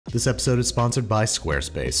This episode is sponsored by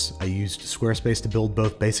Squarespace. I used Squarespace to build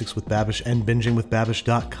both Basics with Babish and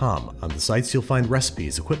BingingWithBabish.com. On the sites you'll find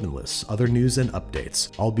recipes, equipment lists, other news, and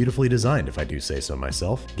updates. All beautifully designed if I do say so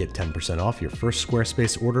myself. Get 10% off your first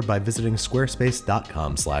Squarespace order by visiting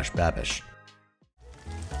squarespace.com/babish.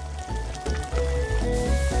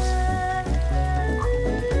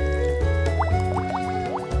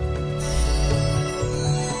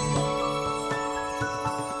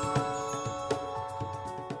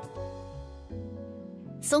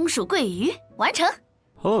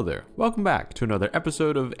 Hello there, welcome back to another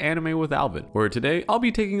episode of Anime with Alvin, where today I'll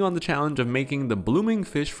be taking on the challenge of making the blooming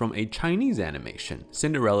fish from a Chinese animation,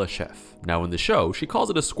 Cinderella Chef. Now in the show, she calls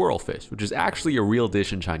it a squirrel fish, which is actually a real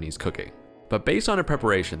dish in Chinese cooking. But based on her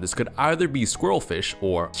preparation, this could either be squirrel fish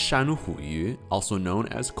or shanhuyu, also known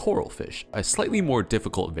as coral fish, a slightly more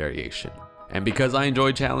difficult variation. And because I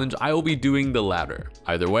enjoy challenge, I will be doing the latter.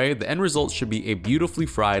 Either way, the end result should be a beautifully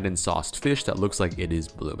fried and sauced fish that looks like it is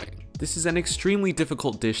blooming. This is an extremely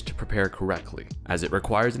difficult dish to prepare correctly, as it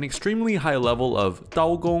requires an extremely high level of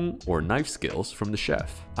daogong or knife skills from the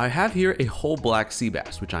chef. I have here a whole black sea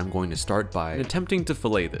bass, which I'm going to start by attempting to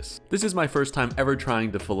fillet this. This is my first time ever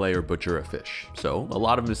trying to fillet or butcher a fish, so a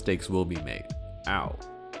lot of mistakes will be made. Ow.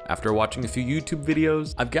 After watching a few YouTube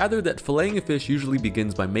videos, I've gathered that filleting a fish usually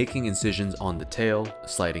begins by making incisions on the tail,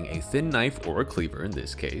 sliding a thin knife, or a cleaver in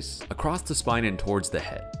this case, across the spine and towards the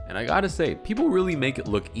head. And I gotta say, people really make it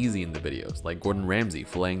look easy in the videos, like Gordon Ramsay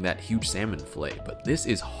filleting that huge salmon fillet, but this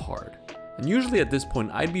is hard. And usually at this point,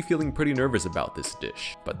 I'd be feeling pretty nervous about this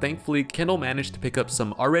dish, but thankfully, Kendall managed to pick up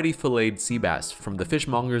some already filleted sea bass from the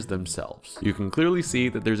fishmongers themselves. You can clearly see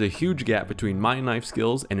that there's a huge gap between my knife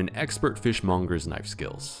skills and an expert fishmonger's knife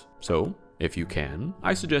skills. So, if you can,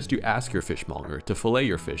 I suggest you ask your fishmonger to fillet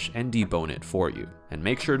your fish and debone it for you, and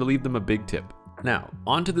make sure to leave them a big tip. Now,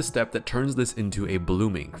 on to the step that turns this into a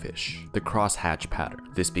blooming fish, the crosshatch pattern.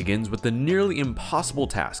 This begins with the nearly impossible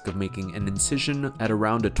task of making an incision at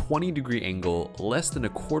around a 20-degree angle, less than a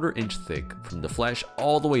quarter inch thick, from the flesh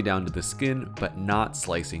all the way down to the skin, but not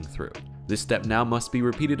slicing through. This step now must be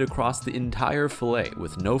repeated across the entire fillet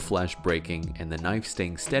with no flesh breaking and the knife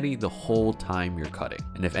staying steady the whole time you're cutting.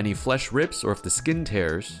 And if any flesh rips or if the skin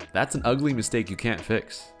tears, that's an ugly mistake you can't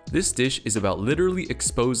fix. This dish is about literally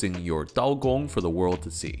exposing your daogong for the world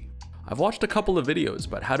to see. I've watched a couple of videos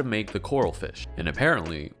about how to make the coral fish, and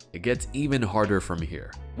apparently, it gets even harder from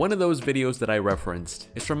here. One of those videos that I referenced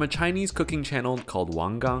is from a Chinese cooking channel called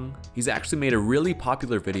Wanggang. He's actually made a really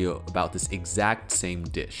popular video about this exact same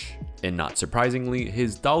dish. And not surprisingly,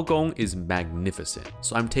 his daogong is magnificent,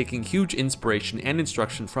 so I'm taking huge inspiration and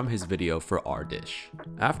instruction from his video for our dish.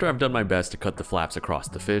 After I've done my best to cut the flaps across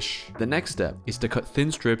the fish, the next step is to cut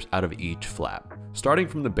thin strips out of each flap, starting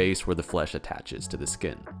from the base where the flesh attaches to the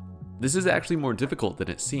skin. This is actually more difficult than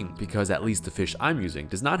it seems because at least the fish I'm using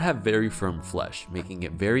does not have very firm flesh, making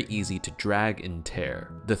it very easy to drag and tear.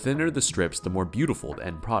 The thinner the strips, the more beautiful the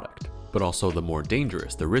end product, but also the more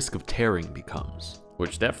dangerous the risk of tearing becomes,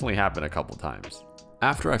 which definitely happened a couple times.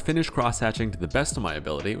 After I finished cross-hatching to the best of my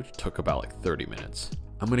ability, which took about like 30 minutes,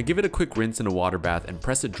 I'm going to give it a quick rinse in a water bath and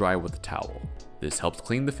press it dry with a towel. This helps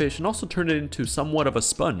clean the fish and also turn it into somewhat of a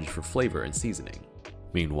sponge for flavor and seasoning.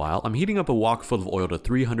 Meanwhile, I'm heating up a wok full of oil to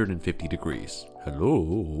 350 degrees.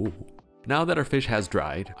 Hello. Now that our fish has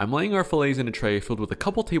dried, I'm laying our fillets in a tray filled with a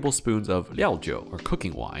couple tablespoons of liaojiu, or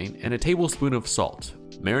cooking wine, and a tablespoon of salt.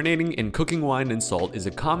 Marinating in cooking wine and salt is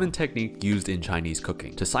a common technique used in Chinese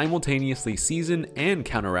cooking to simultaneously season and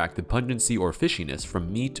counteract the pungency or fishiness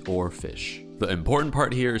from meat or fish. The important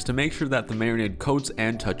part here is to make sure that the marinade coats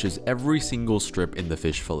and touches every single strip in the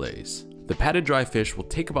fish fillets. The patted dry fish will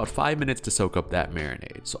take about 5 minutes to soak up that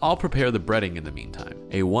marinade, so I'll prepare the breading in the meantime.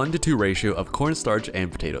 A 1:2 ratio of cornstarch and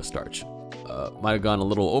potato starch. Might have gone a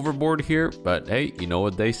little overboard here, but hey, you know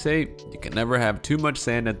what they say, you can never have too much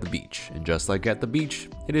sand at the beach. And just like at the beach,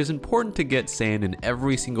 it is important to get sand in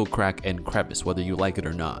every single crack and crevice, whether you like it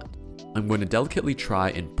or not. I'm going to delicately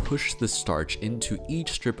try and push the starch into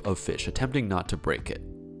each strip of fish, attempting not to break it.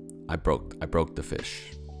 I broke the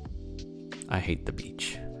fish. I hate the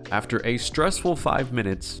beach. After a stressful 5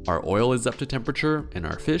 minutes, our oil is up to temperature and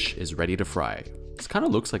our fish is ready to fry. This kind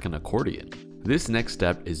of looks like an accordion. This next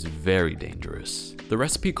step is very dangerous. The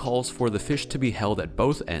recipe calls for the fish to be held at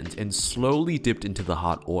both ends and slowly dipped into the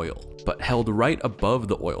hot oil, but held right above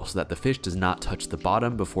the oil so that the fish does not touch the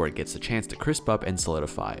bottom before it gets a chance to crisp up and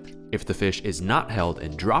solidify. If the fish is not held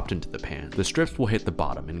and dropped into the pan, the strips will hit the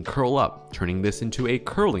bottom and curl up, turning this into a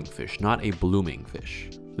curling fish, not a blooming fish.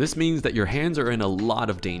 This means that your hands are in a lot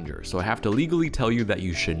of danger, so I have to legally tell you that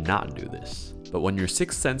you should not do this. But when your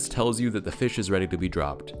sixth sense tells you that the fish is ready to be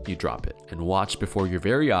dropped, you drop it, and watch before your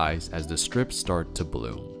very eyes as the strips start to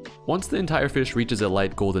bloom. Once the entire fish reaches a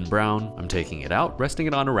light golden brown, I'm taking it out, resting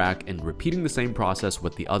it on a rack, and repeating the same process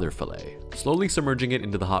with the other fillet. Slowly submerging it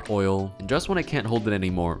into the hot oil, and just when I can't hold it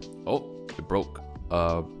anymore, oh, it broke.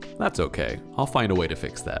 That's okay. I'll find a way to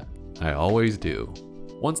fix that. I always do.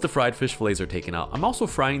 Once the fried fish fillets are taken out, I'm also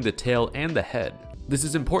frying the tail and the head. This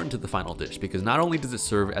is important to the final dish because not only does it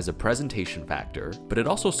serve as a presentation factor, but it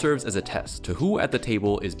also serves as a test to who at the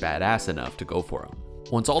table is badass enough to go for them.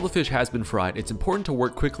 Once all the fish has been fried, it's important to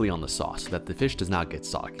work quickly on the sauce so that the fish does not get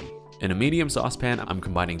soggy. In a medium saucepan, I'm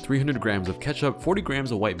combining 300 grams of ketchup, 40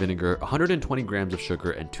 grams of white vinegar, 120 grams of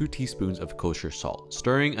sugar, and 2 teaspoons of kosher salt,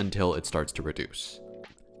 stirring until it starts to reduce.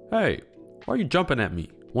 Hey, why are you jumping at me?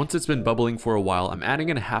 Once it's been bubbling for a while, I'm adding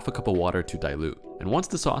in a half a cup of water to dilute. And once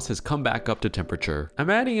the sauce has come back up to temperature, I'm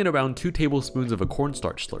adding in around 2 tablespoons of a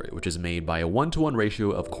cornstarch slurry, which is made by a 1-to-1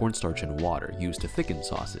 ratio of cornstarch and water used to thicken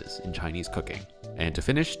sauces in Chinese cooking. And to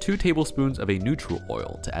finish, 2 tablespoons of a neutral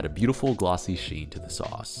oil to add a beautiful glossy sheen to the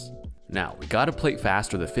sauce. Now, we gotta plate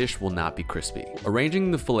fast or the fish will not be crispy.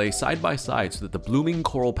 Arranging the fillet side by side so that the blooming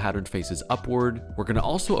coral pattern faces upward, we're gonna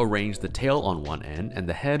also arrange the tail on one end and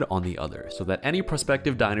the head on the other so that any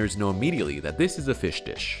prospective diners know immediately that this is a fish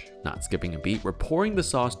dish. Not skipping a beat, we're pouring the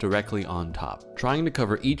sauce directly on top, trying to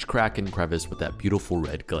cover each crack and crevice with that beautiful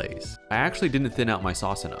red glaze. I actually didn't thin out my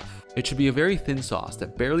sauce enough. It should be a very thin sauce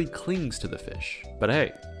that barely clings to the fish. But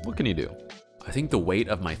hey, what can you do? I think the weight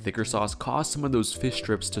of my thicker sauce caused some of those fish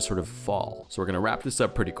strips to sort of fall, so we're gonna wrap this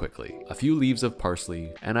up pretty quickly. A few leaves of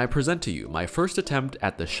parsley, and I present to you my first attempt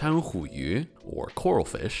at the shanhuyu, or coral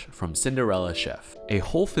fish, from Cinderella Chef. A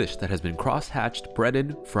whole fish that has been cross-hatched,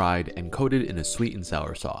 breaded, fried, and coated in a sweet and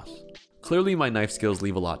sour sauce. Clearly my knife skills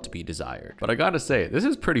leave a lot to be desired, but I gotta say, this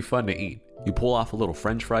is pretty fun to eat. You pull off a little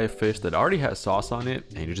french fry of fish that already has sauce on it,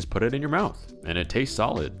 and you just put it in your mouth. And it tastes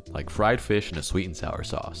solid, like fried fish in a sweet and sour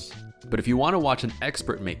sauce. But if you want to watch an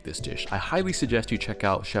expert make this dish, I highly suggest you check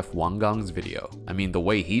out Chef Wang Gang's video. I mean, the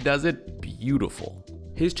way he does it, beautiful.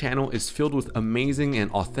 His channel is filled with amazing and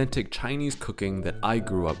authentic Chinese cooking that I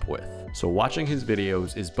grew up with. So watching his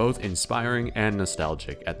videos is both inspiring and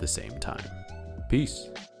nostalgic at the same time. Peace.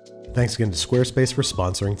 Thanks again to Squarespace for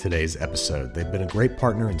sponsoring today's episode. They've been a great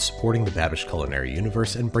partner in supporting the Babish culinary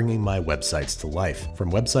universe and bringing my websites to life. From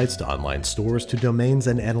websites to online stores to domains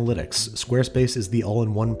and analytics, Squarespace is the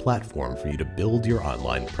all-in-one platform for you to build your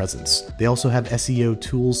online presence. They also have SEO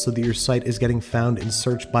tools so that your site is getting found and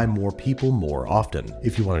searched by more people more often.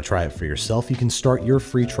 If you want to try it for yourself, you can start your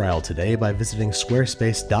free trial today by visiting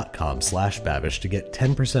squarespace.com/Babish to get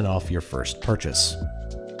 10% off your first purchase.